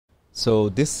So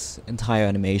this entire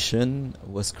animation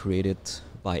was created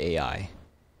by AI,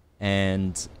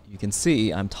 and you can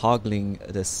see I'm toggling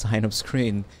the sign up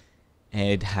screen and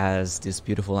it has this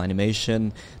beautiful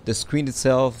animation. The screen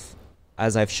itself,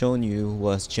 as I've shown you,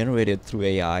 was generated through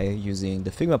AI using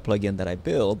the Figma plugin that I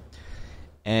built.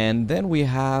 And then we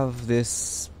have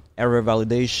this error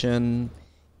validation,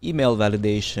 email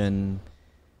validation,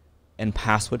 and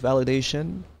password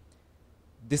validation.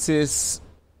 This is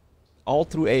all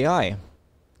through AI,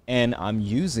 and I'm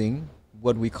using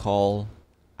what we call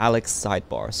Alex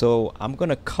Sidebar. So I'm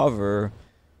gonna cover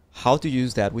how to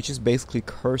use that, which is basically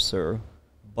Cursor,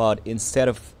 but instead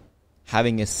of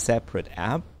having a separate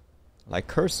app like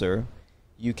Cursor,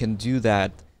 you can do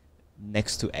that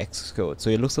next to Xcode. So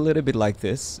it looks a little bit like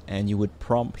this, and you would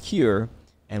prompt here,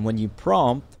 and when you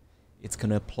prompt, it's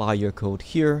gonna apply your code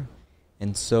here.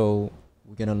 And so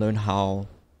we're gonna learn how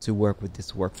to work with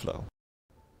this workflow.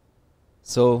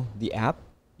 So the app,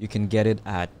 you can get it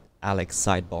at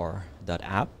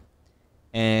alexsidebar.app,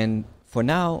 and for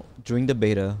now, during the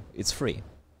beta, it's free.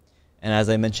 And as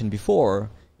I mentioned before,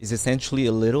 it's essentially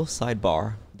a little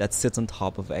sidebar that sits on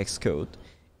top of Xcode,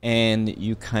 and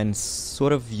you can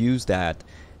sort of use that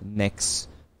next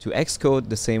to Xcode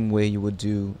the same way you would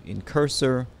do in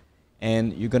Cursor.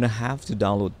 And you're gonna have to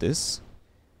download this,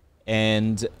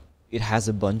 and it has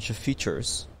a bunch of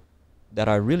features that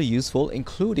are really useful,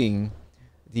 including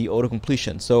the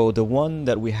auto-completion. So the one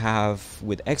that we have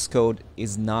with Xcode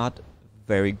is not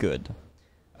very good.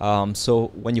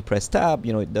 So when you press tab,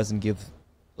 it doesn't give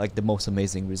like the most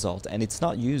amazing result, and it's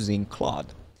not using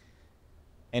Claude.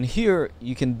 And here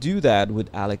you can do that with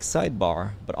Alex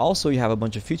Sidebar, but also you have a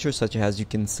bunch of features such as you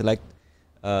can select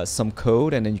some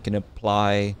code, and then you can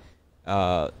apply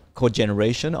code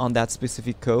generation on that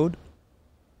specific code.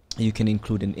 You can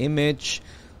include an image,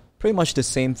 pretty much the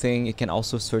same thing. You can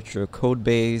also search your code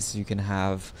base. You can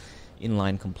have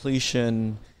inline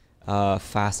completion,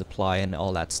 fast apply, and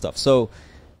all that stuff. So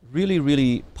really,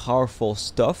 really powerful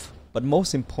stuff. But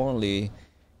most importantly,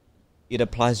 it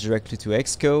applies directly to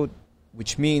Xcode,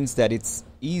 which means that it's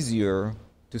easier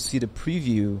to see the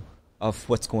preview of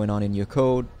what's going on in your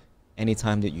code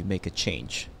anytime that you make a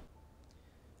change.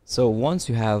 So once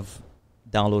you have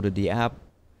downloaded the app,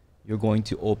 you're going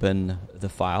to open the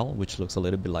file, which looks a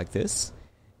little bit like this,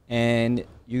 and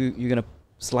you're going to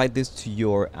slide this to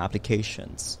your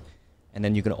applications, and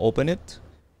then you're going to open it,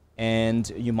 and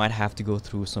you might have to go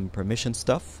through some permission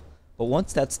stuff. But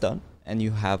once that's done and you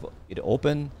have it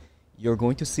open, you're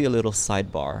going to see a little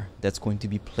sidebar that's going to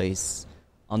be placed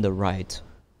on the right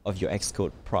of your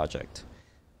Xcode project.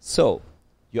 So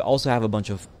you also have a bunch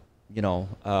of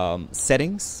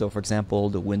settings. So for example,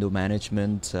 the window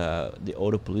management, the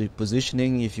auto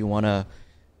positioning, if you want to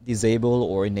disable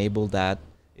or enable that,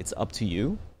 it's up to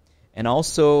you. And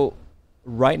also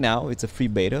right now it's a free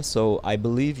beta, so I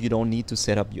believe you don't need to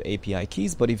set up your API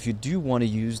keys, but if you do want to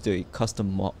use the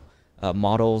custom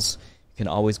models, you can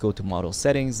always go to model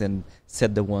settings and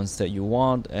set the ones that you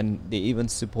want, and they even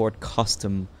support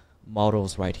custom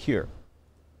models right here.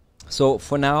 So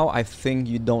for now, I think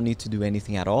you don't need to do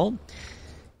anything at all.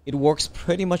 It works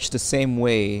pretty much the same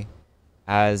way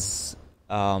as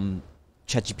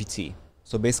ChatGPT.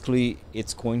 So basically,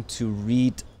 it's going to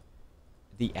read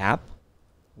the app,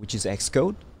 which is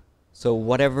Xcode. So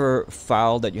whatever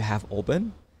file that you have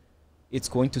open, it's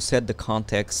going to set the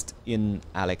context in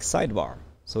Alex Sidebar.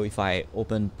 So if I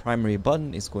open primary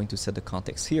button, it's going to set the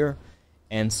context here.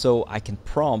 And so I can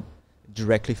prompt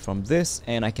directly from this,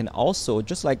 and I can also,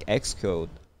 just like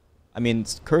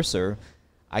Cursor,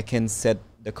 I can set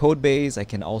the code base. I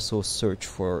can also search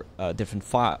for different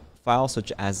files,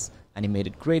 such as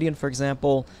animated gradient, for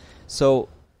example. So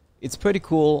it's pretty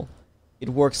cool. It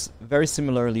works very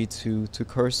similarly to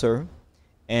Cursor.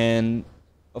 And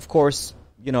of course,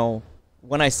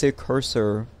 when I say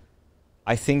Cursor,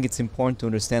 I think it's important to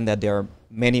understand that there are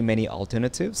many, many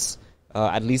alternatives.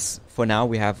 At least for now,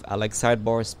 we have Alex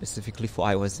Sidebar specifically for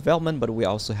iOS development, but we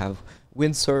also have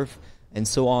Windsurf and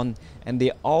so on. And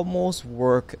they almost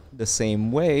work the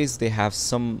same ways. They have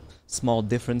some small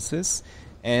differences.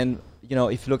 And,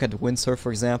 if you look at Windsurf,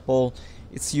 for example,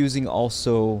 it's using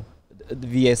also the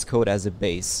VS Code as a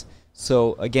base.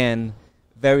 So again,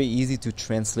 very easy to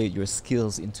translate your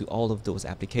skills into all of those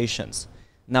applications.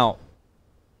 Now,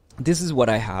 this is what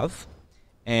I have.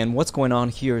 And what's going on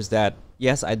here is that,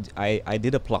 yes, I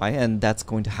did apply, and that's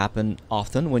going to happen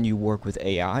often when you work with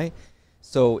AI.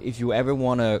 So if you ever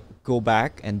want to go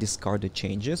back and discard the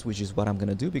changes, which is what I'm going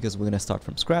to do because we're going to start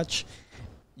from scratch,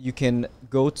 you can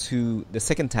go to the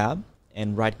second tab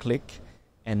and right-click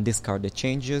and discard the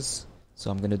changes. So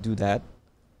I'm going to do that.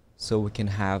 so we can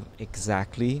have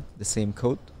exactly the same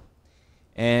code.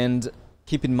 And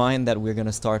keep in mind that we're going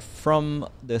to start from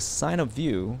the sign up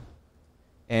view,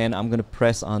 and I'm going to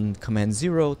press on Command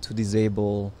 0 to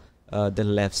disable the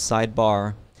left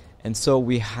sidebar. And so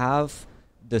we have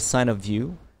the sign up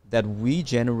view that we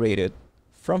generated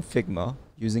from Figma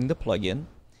using the plugin.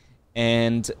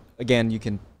 And again, you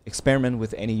can experiment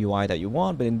with any UI that you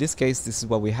want, but in this case, this is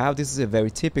what we have. This is a very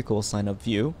typical sign up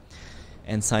view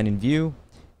and sign in view.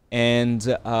 And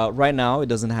right now, it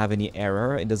doesn't have any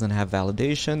error. It doesn't have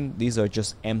validation. These are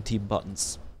just empty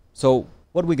buttons. So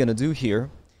what we're going to do here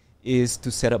is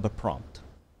to set up a prompt.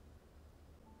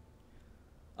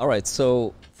 All right,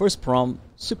 so first prompt,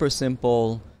 super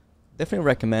simple. Definitely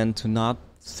recommend to not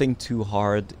think too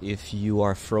hard if you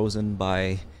are frozen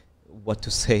by what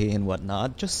to say and what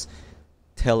not. Just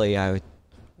tell AI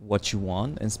what you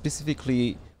want, and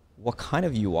specifically what kind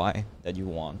of UI that you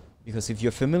want. Because if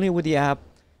you're familiar with the app,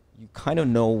 you kind of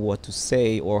know what to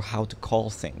say or how to call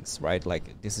things, right?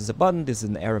 Like this is a button, this is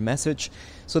an error message.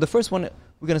 So the first one,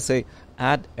 we're going to say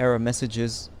add error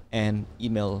messages and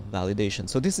email validation.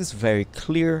 So this is very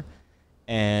clear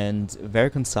and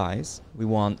very concise. We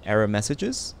want error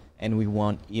messages and we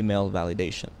want email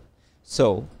validation.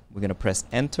 So we're going to press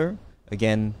enter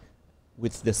again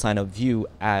with the sign up view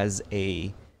as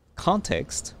a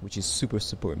context, which is super,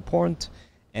 super important.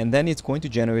 And then it's going to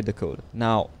generate the code.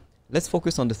 Now, let's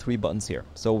focus on the three buttons here.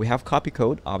 So we have copy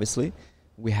code, obviously.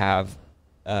 We have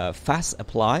fast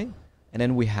apply, and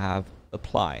then we have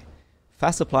apply.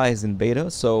 Fast apply is in beta,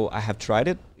 so I have tried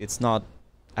it. It's not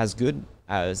as good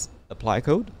as apply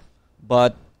code,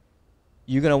 but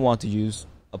you're going to want to use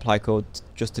apply code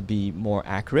just to be more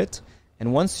accurate.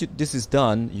 And once this is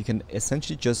done, you can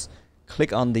essentially just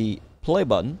click on the play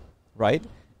button, right?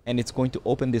 And it's going to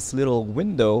open this little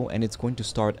window, and it's going to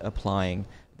start applying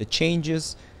the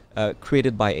changes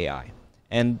created by AI.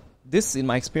 And this, in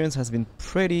my experience, has been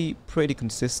pretty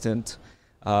consistent.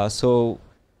 So,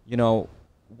 you know,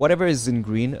 whatever is in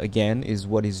green, again, is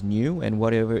what is new, and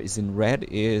whatever is in red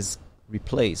is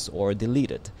replaced or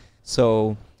deleted.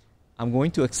 So I'm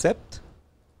going to accept,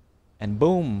 and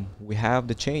boom, we have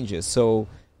the changes. So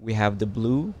we have the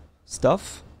blue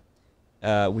stuff,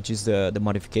 which is the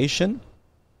modification.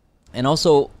 And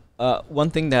also, one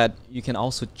thing that you can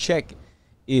also check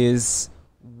is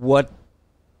what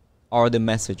are the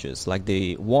messages, like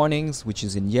the warnings, which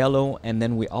is in yellow, and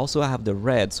then we also have the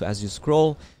red. So as you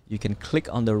scroll, you can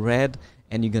click on the red,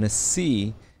 and you're going to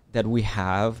see that we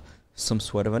have some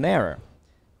sort of an error.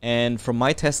 And from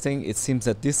my testing, it seems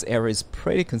that this error is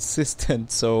pretty consistent.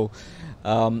 So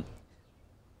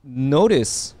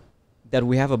notice that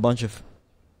we have a bunch of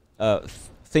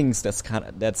things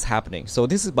that's happening. So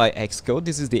this is by Xcode.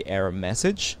 This is the error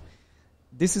message.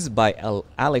 This is by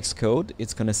Alex Code.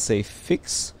 It's going to say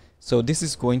fix. So this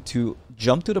is going to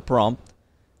jump to the prompt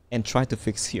and try to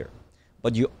fix here.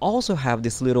 But you also have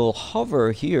this little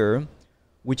hover here,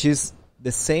 which is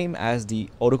the same as the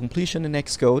auto-completion in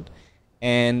Xcode,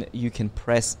 and you can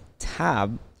press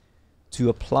tab to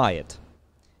apply it.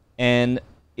 And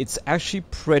it's actually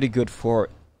pretty good for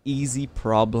easy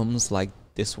problems like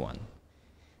this one.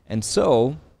 And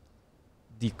so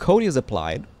the code is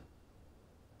applied,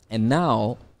 and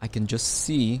now I can just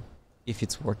see if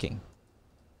it's working.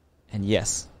 And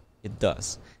yes, it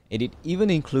does. And it even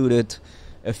included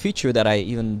a feature that I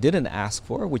even didn't ask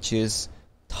for, which is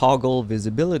toggle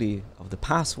visibility of the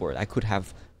password. I could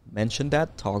have mentioned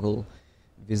that, toggle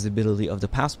visibility of the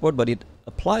password, but it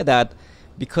applied that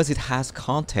because it has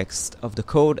context of the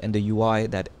code and the UI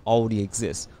that already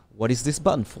exists. What is this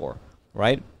button for,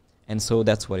 right? And so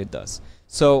that's what it does.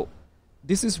 So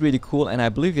this is really cool, and I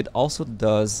believe it also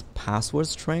does password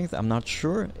strength. I'm not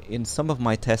sure. In some of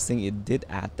my testing, it did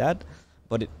add that,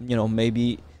 but it, you know,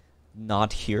 maybe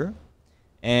not here.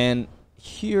 And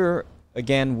here,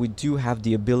 again, we do have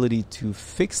the ability to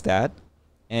fix that,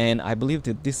 and I believe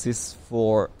that this is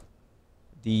for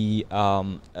the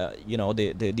you know,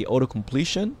 the auto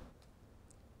completion,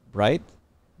 right?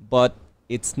 But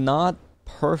it's not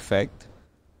perfect,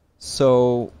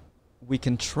 so we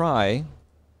can try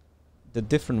the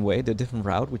different way, the different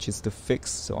route, which is to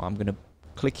fix. So I'm going to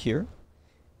click here,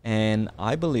 and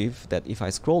I believe that if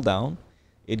I scroll down,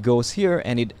 it goes here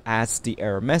and it adds the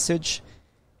error message,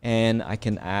 and I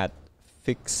can add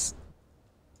fix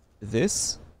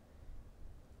this.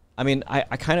 I mean,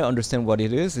 I kind of understand what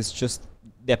it is. It's just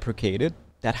deprecated.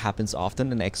 That happens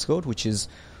often in Xcode, which is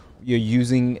you're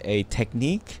using a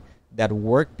technique that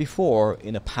worked before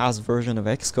in a past version of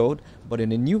Xcode, but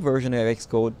in a new version of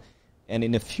Xcode and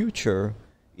in the future,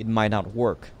 it might not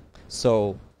work.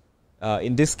 So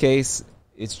in this case,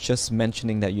 it's just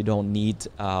mentioning that you don't need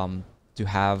to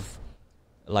have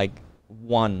like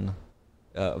one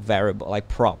variable, like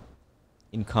prop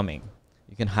incoming.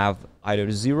 You can have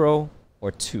either 0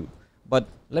 or 2. But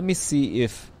let me see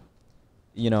if,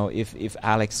 you know, if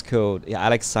Alex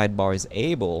Sidebar is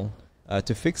able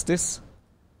to fix this.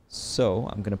 So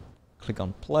I'm gonna click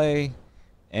on play,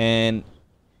 and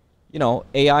you know,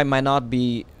 AI might not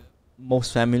be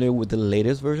most familiar with the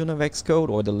latest version of Xcode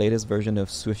or the latest version of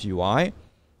Swift UI,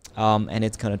 and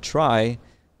it's gonna try.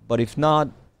 But if not,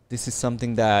 this is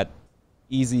something that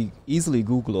easily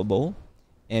Googleable,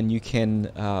 and you can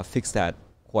fix that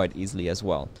quite easily as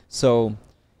well. So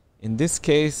in this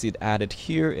case, it added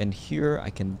here and here.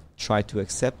 I can try to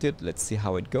accept it. Let's see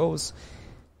how it goes.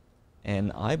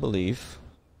 And I believe,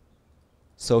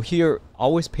 so here,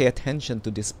 always pay attention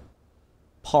to this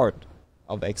part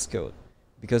of Xcode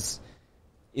because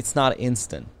it's not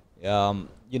instant.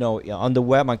 You know, on the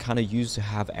web, I'm kind of used to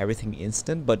have everything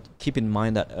instant, but keep in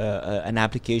mind that an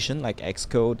application like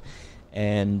Xcode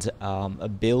and a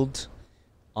build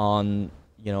on,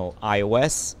 you know,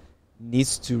 iOS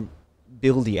needs to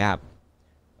build the app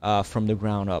from the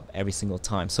ground up every single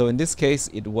time. So in this case,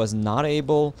 it was not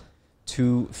able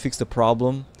to fix the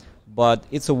problem, but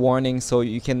it's a warning, so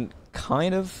you can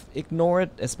kind of ignore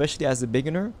it, especially as a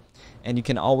beginner, and you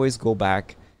can always go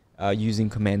back using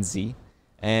Command Z.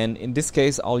 And in this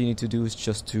case, all you need to do is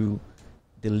just to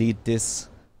delete this.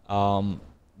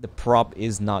 The prop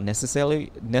is not necessary,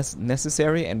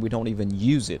 and we don't even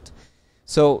use it.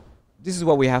 So this is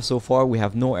what we have so far. We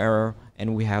have no error,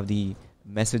 and we have the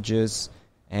messages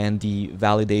and the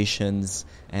validations,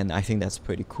 and I think that's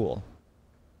pretty cool.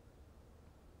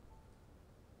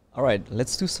 All right,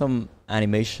 let's do some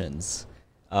animations.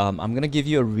 I'm gonna give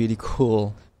you a really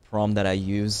cool prompt that I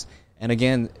use, and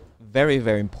again, very,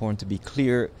 very important to be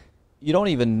clear. You don't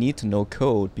even need to know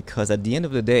code, because at the end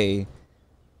of the day,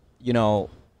 you know,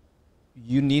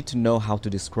 you need to know how to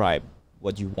describe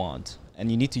what you want,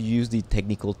 and you need to use the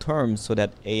technical terms so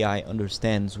that AI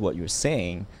understands what you're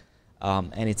saying,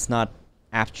 and it's not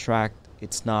abstract,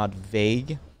 it's not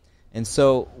vague. And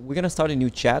so we're gonna start a new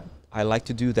chat. I like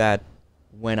to do that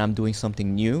when I'm doing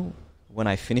something new, when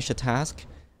I finish a task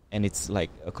and it's like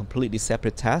a completely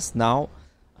separate task. Now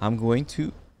I'm going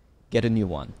to get a new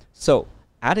one. So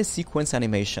add a sequence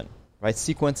animation, right?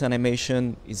 Sequence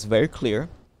animation is very clear.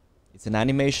 It's an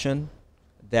animation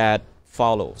that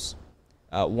follows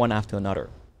one after another.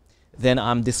 Then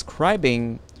I'm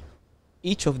describing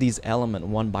each of these elements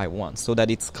one by one so that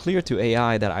it's clear to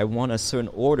AI that I want a certain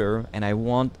order, and I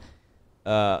want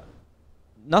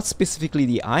not specifically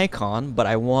the icon, but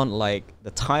I want like the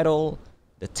title,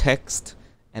 the text,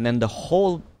 and then the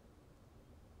whole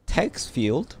text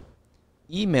field,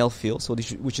 email field, so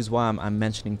this, which is why I'm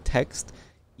mentioning text,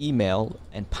 email,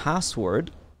 and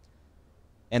password,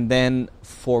 and then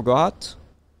forgot,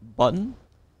 button,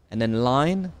 and then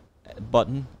line,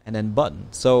 button, and then button.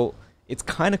 So it's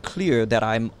kind of clear that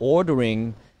I'm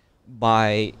ordering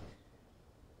by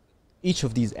each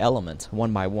of these elements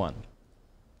one by one.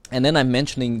 And then I'm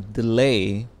mentioning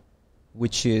delay,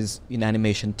 which is in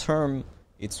animation term,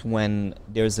 it's when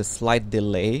there's a slight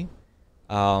delay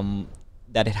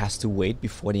that it has to wait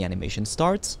before the animation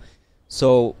starts.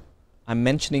 So I'm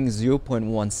mentioning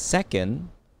 0.1 second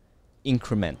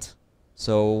increment.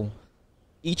 So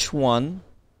each one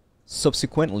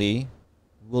subsequently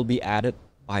will be added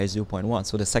by 0.1.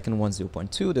 So the second one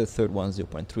 0.2, the third one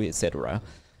 0.3, etc.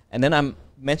 And then I'm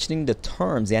mentioning the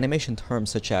terms, the animation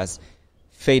terms, such as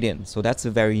fade in. So that's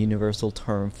a very universal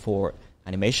term for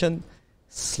animation.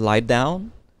 Slide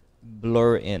down,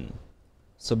 blur in.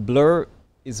 So blur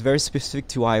is very specific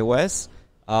to iOS.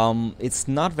 It's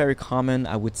not very common,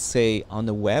 I would say, on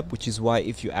the web, which is why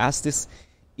if you ask this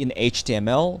in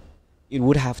HTML, it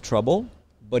would have trouble.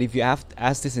 But if you have to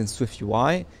ask this in Swift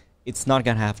UI, it's not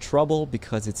going to have trouble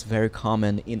because it's very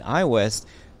common in iOS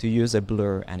to use a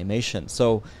blur animation.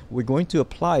 So we're going to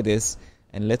apply this,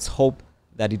 and let's hope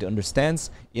that it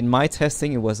understands. In my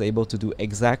testing, it was able to do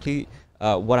exactly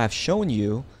what I've shown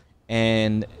you,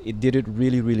 and it did it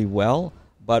really, really well.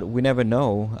 But we never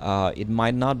know. It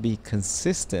might not be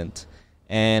consistent.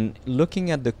 And looking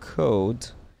at the code,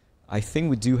 I think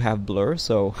we do have blur,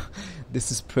 so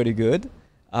this is pretty good.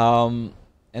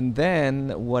 And then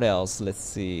what else? Let's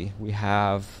see. We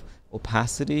have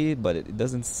opacity, but it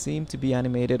doesn't seem to be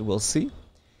animated. We'll see.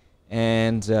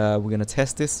 And we're going to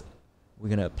test this. We're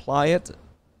going to apply it,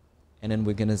 and then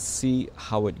we're going to see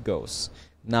how it goes.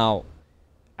 Now,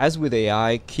 as with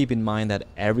AI, keep in mind that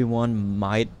everyone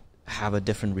might have a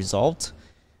different result,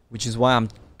 which is why I'm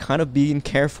kind of being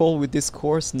careful with this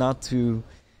course not to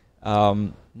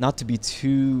be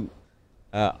too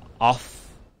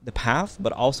off the path,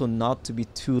 but also not to be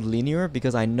too linear,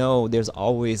 because I know there's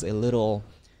always a little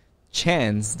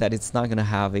chance that it's not going to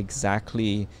have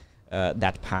exactly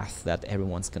that path that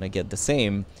everyone's going to get the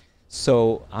same.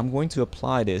 So I'm going to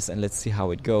apply this and let's see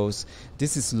how it goes.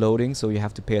 This is loading, so you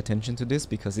have to pay attention to this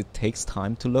because it takes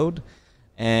time to load.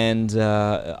 And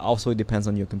also it depends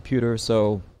on your computer.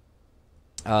 So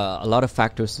a lot of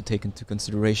factors to take into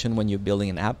consideration when you're building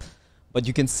an app. But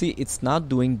you can see it's not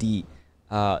doing the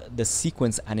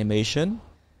sequence animation.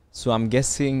 So I'm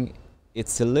guessing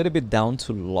it's a little bit down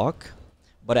to luck,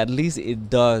 but at least it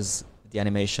does the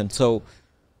animation. So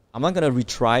I'm not going to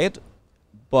retry it,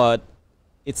 but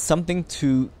it's something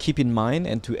to keep in mind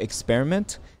and to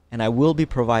experiment. And I will be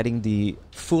providing the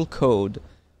full code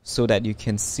so that you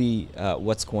can see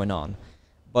what's going on.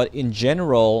 But in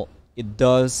general, it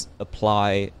does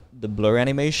apply the blur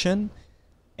animation.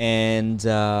 And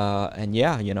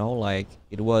yeah, you know, like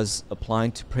it was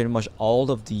applying to pretty much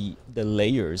all of the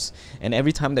layers. And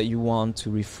every time that you want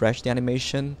to refresh the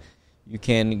animation, you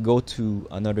can go to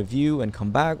another view and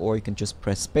come back, or you can just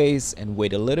press space and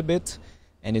wait a little bit,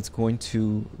 and it's going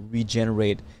to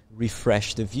regenerate,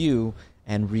 refresh the view,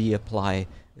 and reapply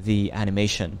the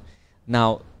animation.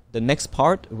 Now, the next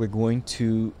part, we're going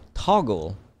to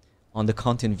toggle on the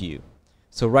content view.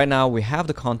 So right now we have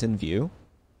the content view,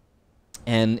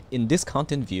 and in this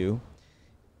content view,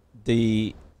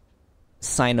 the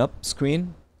sign up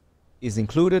screen is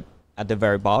included at the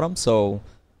very bottom. So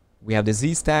we have the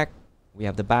Z stack, we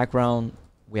have the background,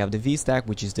 we have the V stack,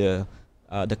 which is the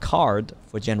card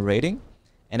for generating,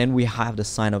 and then we have the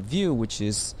sign up view, which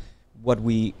is what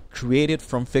we created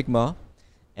from Figma.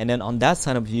 And then on that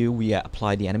sign up view, we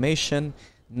apply the animation.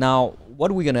 Now,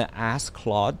 what we're gonna ask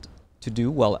Claude to do,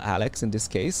 well, Alex in this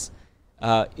case,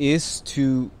 is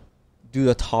to do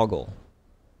the toggle.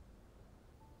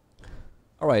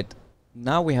 All right,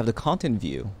 now we have the content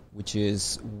view, which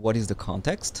is what is the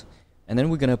context, and then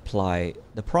we're gonna apply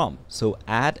the prompt. So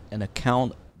add an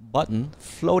account button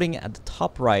floating at the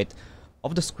top right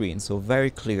of the screen, so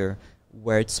very clear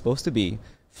where it's supposed to be.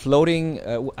 Floating,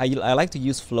 I like to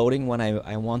use floating when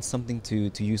I want something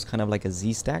to use kind of like a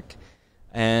Z stack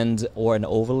or an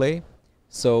overlay.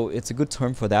 So it's a good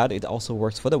term for that. It also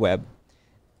works for the web.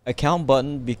 Account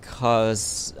button,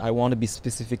 because I want to be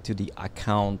specific to the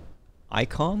account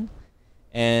icon.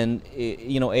 And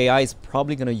you know, AI is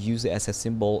probably going to use it as a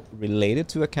symbol related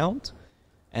to account,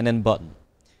 and then button.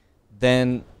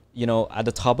 Then, you know, at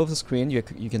the top of the screen,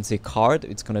 you can say card.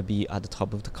 It's going to be at the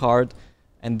top of the card.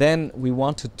 And then we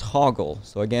want to toggle.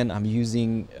 So again, I'm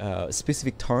using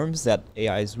specific terms that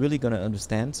AI is really going to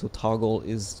understand. So toggle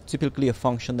is typically a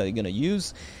function that you're going to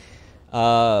use,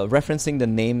 referencing the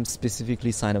name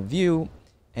specifically sign up view.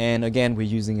 And again, we're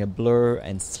using a blur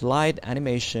and slide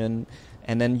animation.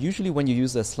 And then usually when you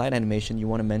use a slide animation, you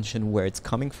want to mention where it's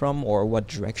coming from or what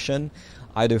direction,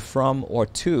 either from or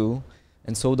to.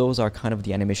 And so those are kind of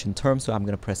the animation terms. So I'm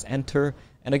going to press enter.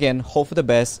 And again, hope for the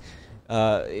best.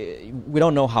 We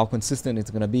don't know how consistent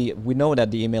it's going to be. We know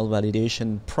that the email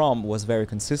validation prompt was very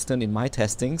consistent in my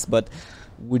testings, but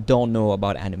we don't know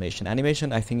about animation.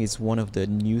 Animation, I think, is one of the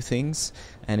new things,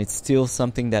 and it's still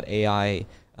something that AI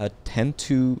tend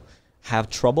to have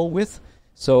trouble with.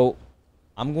 So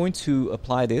I'm going to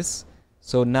apply this.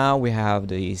 So now we have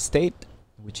the state,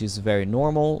 which is very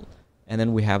normal, and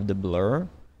then we have the blur,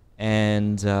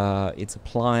 and it's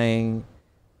applying.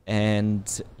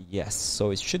 And yes, so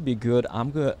it should be good.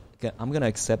 I'm gonna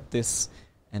accept this,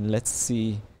 and let's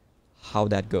see how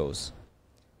that goes.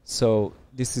 So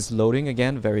this is loading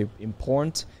again, very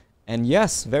important. And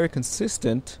yes, very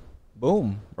consistent.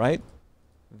 Boom, right?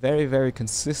 Very, very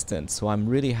consistent. So I'm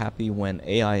really happy when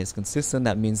AI is consistent.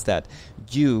 That means that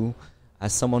you,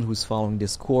 as someone who's following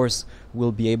this course,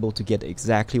 will be able to get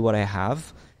exactly what I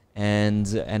have. And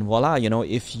voila, you know,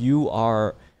 if you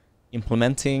are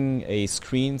implementing a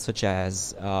screen such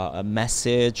as a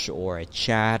message or a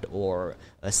chat or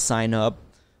a sign up,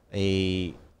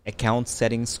 a account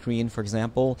setting screen, for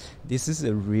example, this is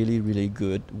a really, really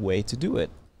good way to do it.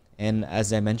 And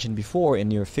as I mentioned before,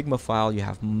 in your Figma file, you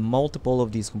have multiple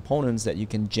of these components that you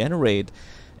can generate.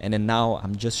 And then now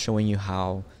I'm just showing you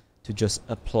how to just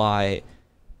apply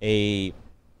a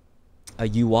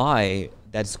UI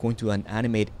that's going to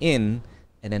animate in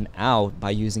and then out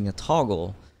by using a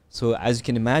toggle. So as you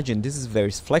can imagine, this is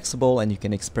very flexible, and you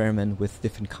can experiment with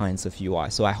different kinds of UI.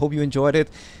 So I hope you enjoyed it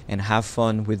and have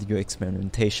fun with your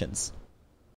experimentations.